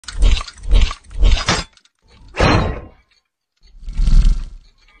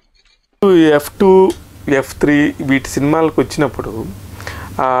F2 F3 వీటి సినిమాలకు వచ్చినప్పుడు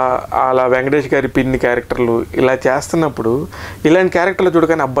అలా వెంకటేష్ గారి పిన్ని క్యారెక్టర్లు ఇలా చేస్తున్నప్పుడు ఇలాంటి క్యారెక్టర్లు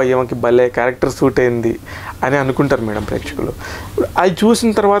చూడగానే అబ్బాయి ఏమకి భలే క్యారెక్టర్ సూట్ అయింది అని అనుకుంటారు మేడం ప్రేక్షకులు. అది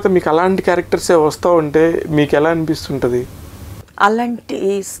చూసిన తర్వాత మీకు అలాంటి క్యారెక్టర్సే వస్తూ ఉంటే మీకు ఎలా అనిపిస్తుంటుంది? అలాంటి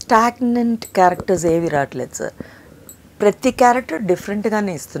స్టాగ్నెంట్ క్యారెక్టర్స్ ఏవి రావట్లేదు సార్. ప్రతి క్యారెక్టర్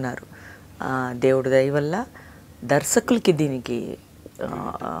డిఫరెంట్గానే ఇస్తున్నారు. దేవుడి దయ వల్ల దర్శకులకి దీనికి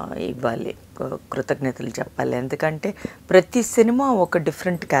ఇవ్వాలి, కృతజ్ఞతలు చెప్పాలి. ఎందుకంటే ప్రతి సినిమా ఒక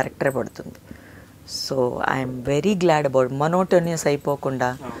డిఫరెంట్ క్యారెక్టర్ పడుతుంది. So I'm very glad about మొనోటోనియస్ అయిపోకుండా,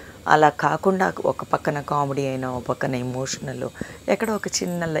 అలా కాకుండా ఒక పక్కన కామెడీ అయినా ఒక పక్కన ఎమోషనల్, ఎక్కడ ఒక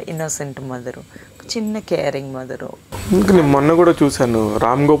చిన్న ఇన్నోసెంట్ మదరు, చిన్న కేరింగ్ మదరు. ఇంకా నేను మొన్న కూడా చూశాను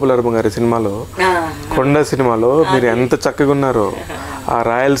రామ్ గోపాల్ వర్మ గారి సినిమాలో, కొండ సినిమాలో మీరు ఎంత చక్కగా ఉన్నారో, ఆ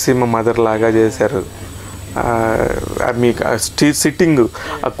రాయలసీమ మదర్ లాగా చేశారు. మీకు సిట్టింగ్,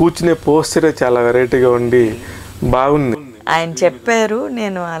 ఆ కూర్చునే పోస్చర్ చాలా వెరైటీగా ఉండి బాగుంది. ఆయన చెప్పారు,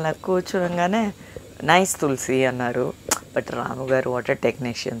 నేను అలా కూర్చోగానే నైస్ తులసి అన్నారు. బట్ రాము గారు వాటర్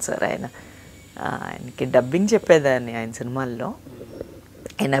టెక్నీషియన్ సార్, ఆయనకి డబ్బింగ్ చెప్పేదాన్ని ఆయన సినిమాల్లో.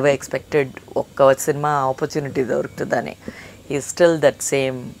 ఐ నెవర్ ఎక్స్పెక్టెడ్ ఒక్క సినిమా ఆపర్చునిటీ దొరుకుతుందని. ఈ స్టిల్ దట్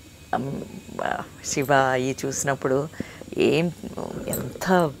సేమ్. శివ ఈ చూసినప్పుడు ఎంత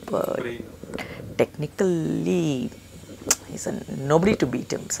technically is nobody to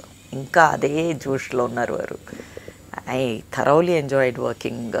beat him. So ఇంకా అదే జోష్లో ఉన్నారు వారు. ఐ థరోలీ ఎంజాయిడ్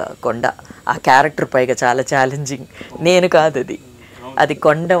వర్కింగ్ కొండ. ఆ క్యారెక్టర్ పైగా చాలా ఛాలెంజింగ్. నేను కాదు, అది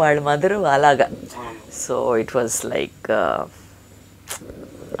కొండ వాళ్ళ మదరు అలాగా. So it was like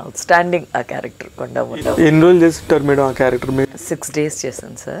out standing ఆ క్యారెక్టర్ కొండ. ఎన్ని రోజులు చేస్తుంటారు మేడం ఆ క్యారెక్టర్? 6 days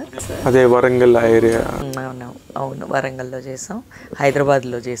చేశాను సార్. అదే వరంగల్ ఏరియా? అవును, వరంగల్లో చేసాం,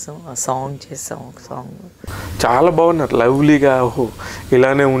 హైదరాబాద్లో చేసాం, ఆ సాంగ్ చేసాం. ఒక సాంగ్ చాలా బాగున్నారు, లవ్లీగా. ఓహో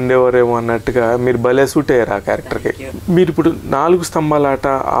ఇలానే ఉండేవారేమో అన్నట్టుగా మీరు భలే సూట్ అయ్యారు ఆ క్యారెక్టర్కి. మీరు ఇప్పుడు 4 స్తంభాల ఆట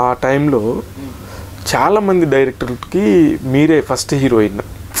ఆ టైంలో చాలామంది డైరెక్టర్లకి మీరే ఫస్ట్ హీరోయిన్,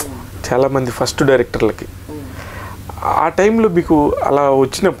 చాలామంది ఫస్ట్ డైరెక్టర్లకి. ఆ టైంలో మీకు అలా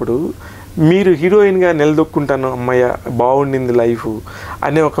వచ్చినప్పుడు మీరు హీరోయిన్గా నిలదొక్కుంటాను, అమ్మయ్య బాగుండింది లైఫ్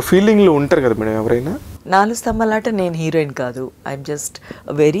అనే ఒక ఫీలింగ్లో ఉంటారు కదా మేడం ఎవరైనా? 4 స్తంభాలాట నేను హీరోయిన్ కాదు, I'm just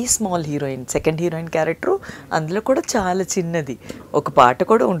very small heroine, second heroine character. అందులో కూడా చాలా చిన్నది, ఒక పాట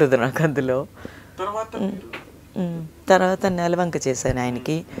కూడా ఉండదు నాకు అందులో. తర్వాత నెలవంక చేశాను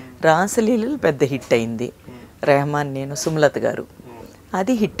ఆయనకి. రాసలీలలు పెద్ద హిట్ అయింది. రెహమాన్, నేను, సుమలత గారు,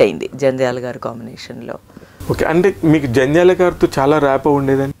 అది హిట్ అయింది జంధ్యాల గారు కాంబినేషన్లో. ఓకే, అంటే మీకు జంధ్యాల గారితో చాలా ర్యాప్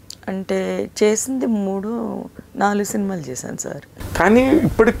ఉండేదని? అంటే చేసింది 3-4 సినిమాలు చేశాను సార్. కానీ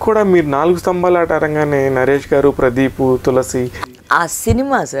ఇప్పటికి కూడా మీరు 4 స్తంభాల ఆట అనగానే నరేష్ గారు, ప్రదీప్, తులసి, ఆ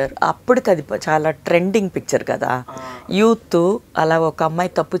సినిమా సార్ అప్పటికి అది చాలా ట్రెండింగ్ పిక్చర్ కదా. యూత్ అలా ఒక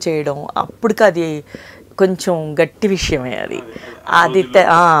అమ్మాయి తప్పు చేయడం, అప్పటికి అది కొంచెం గట్టి విషయమే. అది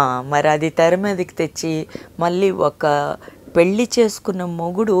మరి అది తెర మీదకి తెచ్చి మళ్ళీ ఒక పెళ్లి చేసుకున్న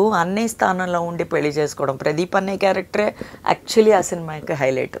మొగుడు అన్నయ్య స్థానంలో ఉండి పెళ్లి చేసుకోవడం. ప్రదీప్ అన్నయ్య క్యారెక్టరే యాక్చువల్లీ ఆ సినిమాకి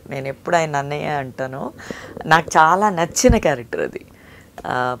హైలైట్. నేను ఎప్పుడు ఆయన అన్నయ్య అంటాను. నాకు చాలా నచ్చిన క్యారెక్టర్ అది,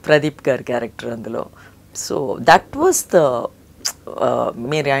 ప్రదీప్ గారి క్యారెక్టర్ అందులో. సో దట్ వాస్ ద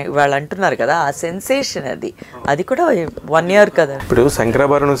మీరు వాళ్ళు అంటున్నారు కదా ఆ సెన్సేషన్, అది కూడా 1 year కదా. ఇప్పుడు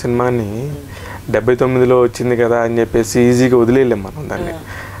శంకరాభరణం సినిమాని 79లో వచ్చింది కదా అని చెప్పేసి ఈజీగా వదిలేయలేం మనం దాన్ని,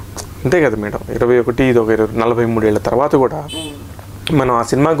 అంతే కదా మేడం? 21 ఇది ఒక 43 ఏళ్ళ తర్వాత కూడా మనం ఆ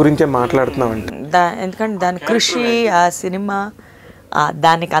సినిమా గురించే మాట్లాడుతున్నామంటే ఎందుకంటే దాని కృషి, ఆ సినిమా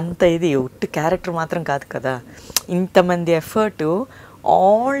దానికి అంత ఇది ఒట్టి క్యారెక్టర్ మాత్రం కాదు కదా. ఇంతమంది ఎఫర్టు,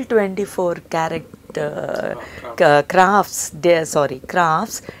 ఆల్ 24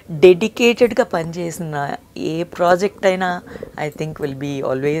 క్రాఫ్ట్స్ డెడికేటెడ్గా పనిచేసిన ఏ ప్రాజెక్ట్ అయినా I think will be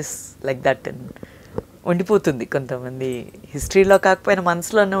always like that. ఉండిపోతుంది, కొంతమంది హిస్టరీలో కాకపోయినా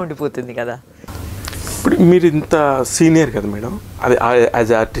మనసులోనే ఉండిపోతుంది కదా. ఇప్పుడు మీరు ఇంత సీనియర్ కదా మేడం, అది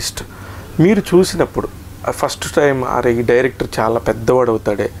యాజ్ ఆర్టిస్ట్ మీరు చూసినప్పుడు ఫస్ట్ టైం అరే ఈ డైరెక్టర్ చాలా పెద్దవాడు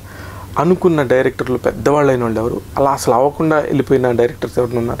అవుతాడే అనుకున్న డైరెక్టర్లు పెద్దవాళ్ళు అయిన వాళ్ళు ఎవరు? అలా అసలు అవ్వకుండా వెళ్ళిపోయిన డైరెక్టర్స్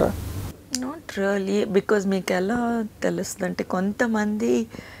ఎవరు ఉన్నారా? నాట్ రియలీ, బికాజ్ మీకు ఎలా తెలుస్తుంది అంటే కొంతమంది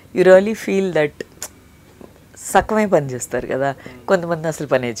యు రియలీ ఫీల్ దట్ సగమే పని చేస్తారు కదా, కొంతమంది అసలు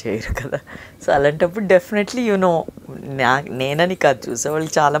పనే చేయరు కదా. సో అలాంటప్పుడు డెఫినెట్లీ నేనని కాదు, చూసేవాళ్ళు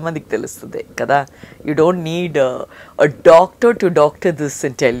చాలామందికి తెలుస్తుంది కదా. You don't need a doctor this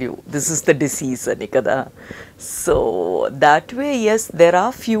and tell you this is the disease అని కదా. So that way yes there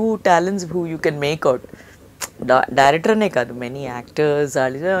are few talents who you can make out. Director అనే కాదు, మెనీ యాక్టర్స్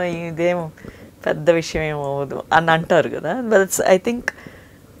ఇదేం పెద్ద విషయం ఏమవుదు అని అంటారు కదా. But I think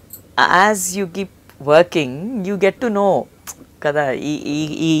as you keep working you get to know కదా, ఈ ఈ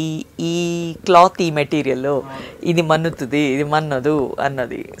ఈ ఈ క్లాత్ ఈ మెటీరియల్లో ఇది మన్నుతుంది ఇది మన్నదు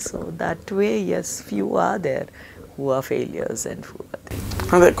అన్నది. So that way yes few are there who are failures and who are they.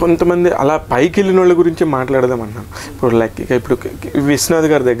 అదే కొంతమంది అలా పైకి వెళ్ళిన వాళ్ళ గురించి మాట్లాడదాం అన్నాను. ఇప్పుడు లైక్ ఇప్పుడు విశ్వనాథ్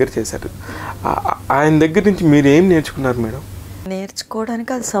గారి దగ్గర చేశారు, ఆయన దగ్గర నుంచి మీరు ఏం నేర్చుకున్నారు మేడం?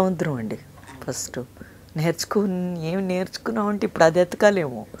 నేర్చుకోవడానికి అది సముద్రం అండి. ఫస్ట్ ఏమి నేర్చుకున్నాం అంటే ఇప్పుడు అది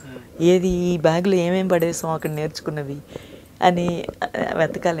ఎతకాలేము, ఏది ఈ బ్యాగ్లో ఏమేమి పడేసాం అక్కడ నేర్చుకున్నవి అని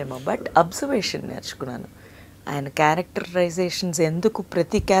వెతకాలేమో. బట్ అబ్జర్వేషన్ నేర్చుకున్నాను. ఆయన క్యారెక్టరైజేషన్స్ ఎందుకు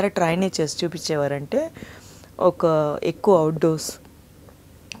ప్రతి క్యారెక్టర్ ఆయనే చేసి చూపించేవారంటే, ఒక ఎక్కువ అవుట్డోర్స్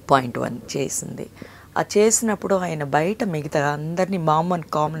పాయింట్ 1 చేసింది. ఆ చేసినప్పుడు ఆయన బయట మిగతా అందరినీ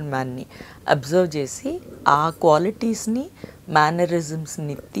కామన్ మ్యాన్ని అబ్జర్వ్ చేసి ఆ క్వాలిటీస్ని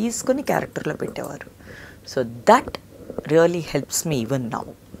మేనరిజమ్స్ని తీసుకొని క్యారెక్టర్లో పెట్టేవారు. So that really helps me even now.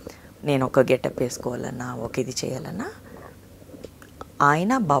 నేను ఒక గెటప్ వేసుకోవాలన్నా ఒక ఇది చేయాలన్నా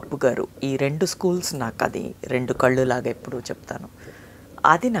ఆయన బాపు గారు ఈ 2 స్కూల్స్ నాకు అది 2 కళ్ళు లాగా ఎప్పుడూ చెప్తాను,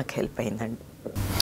 అది నాకు హెల్ప్ అయిందండి.